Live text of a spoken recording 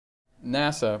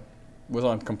NASA was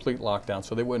on complete lockdown,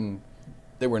 so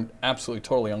they were absolutely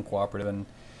totally uncooperative, and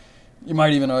you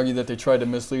might even argue that they tried to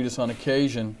mislead us on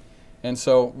occasion. And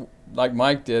so, like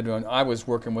Mike did, when I was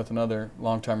working with another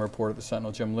longtime reporter at the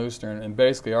Sentinel, Jim Lusner, and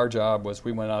basically our job was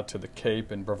we went out to the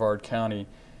Cape in Brevard County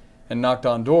and knocked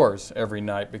on doors every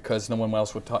night because no one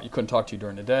else would talk. You couldn't talk to you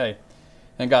during the day,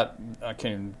 and I can't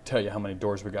even tell you how many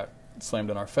doors we got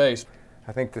slammed in our face.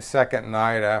 I think the second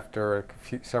night after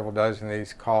several dozen of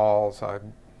these calls, I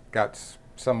got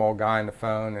some old guy on the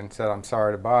phone and said, "I'm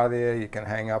sorry to bother you, you can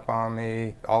hang up on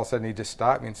me." All of a sudden he just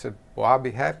stopped me and said, "Well, I'll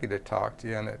be happy to talk to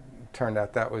you." And it turned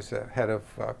out that was the head of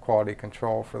quality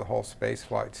control for the whole Space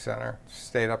Flight Center.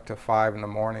 Stayed up to 5 in the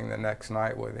morning the next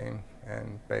night with him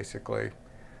and basically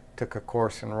took a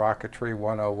course in Rocketry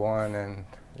 101 and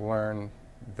learned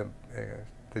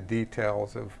the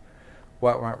details of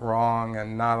what went wrong,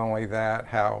 and not only that,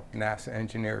 how NASA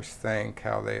engineers think,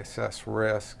 how they assess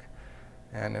risk,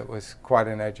 and it was quite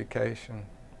an education.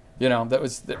 You know, that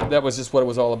was just what it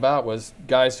was all about, was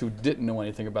guys who didn't know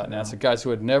anything about NASA, guys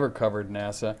who had never covered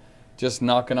NASA, just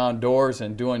knocking on doors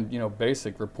and doing, you know,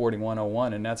 basic reporting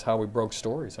 101, and that's how we broke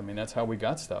stories. I mean, that's how we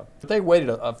got stuff. But they waited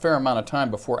a fair amount of time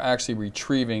before actually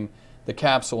retrieving the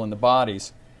capsule and the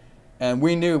bodies. And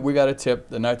we knew we got a tip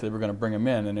the night that they were going to bring him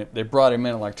in, and they brought him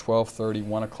in at like 12:30,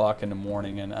 1 o'clock in the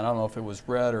morning, and I don't know if it was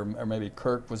Red or maybe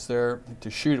Kirk was there to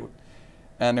shoot it.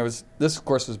 And this of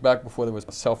course was back before there was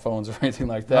cell phones or anything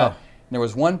like that. And there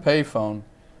was one payphone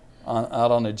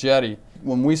out on the jetty.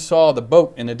 When we saw the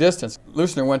boat in the distance,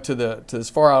 Lusner went to as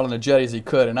far out on the jetty as he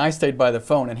could, and I stayed by the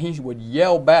phone, and he would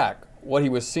yell back what he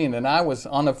was seeing. And I was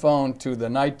on the phone to the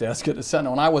night desk at the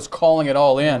Sentinel, and I was calling it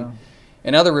all in.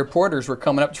 And other reporters were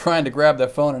coming up trying to grab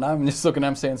that phone, and I'm just looking at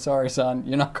them saying, "Sorry, son,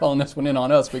 you're not calling this one in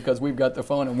on us because we've got the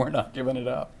phone and we're not giving it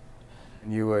up."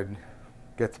 You would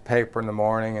get the paper in the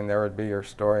morning and there would be your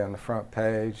story on the front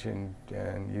page, and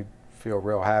you'd feel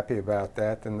real happy about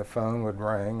that. Then the phone would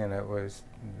ring and it was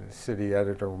the city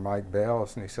editor, Mike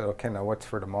Bales, and he said, "Okay, now what's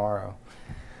for tomorrow?"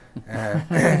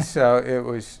 And so it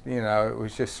was, you know, it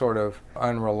was just sort of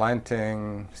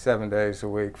unrelenting 7 days a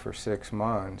week for 6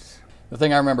 months. The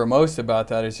thing I remember most about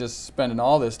that is just spending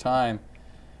all this time,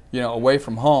 you know, away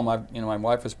from home. You know, my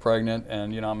wife was pregnant,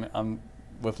 and you know, I'm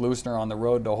with Lusner on the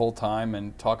road the whole time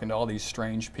and talking to all these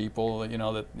strange people, you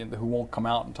know, who won't come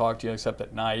out and talk to you except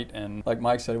at night. And like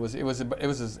Mike said, it was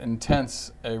as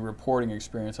intense a reporting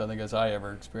experience I think as I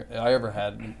ever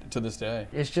had to this day.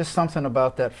 It's just something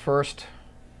about that first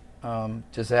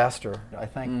disaster. I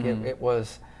think it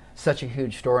was such a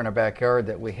huge story in our backyard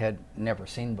that we had never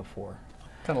seen before.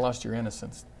 Kind of lost your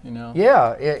innocence, you know?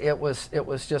 Yeah, it was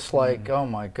just like, oh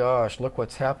my gosh, look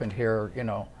what's happened here, you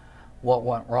know, what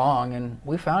went wrong, and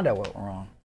we found out what went wrong.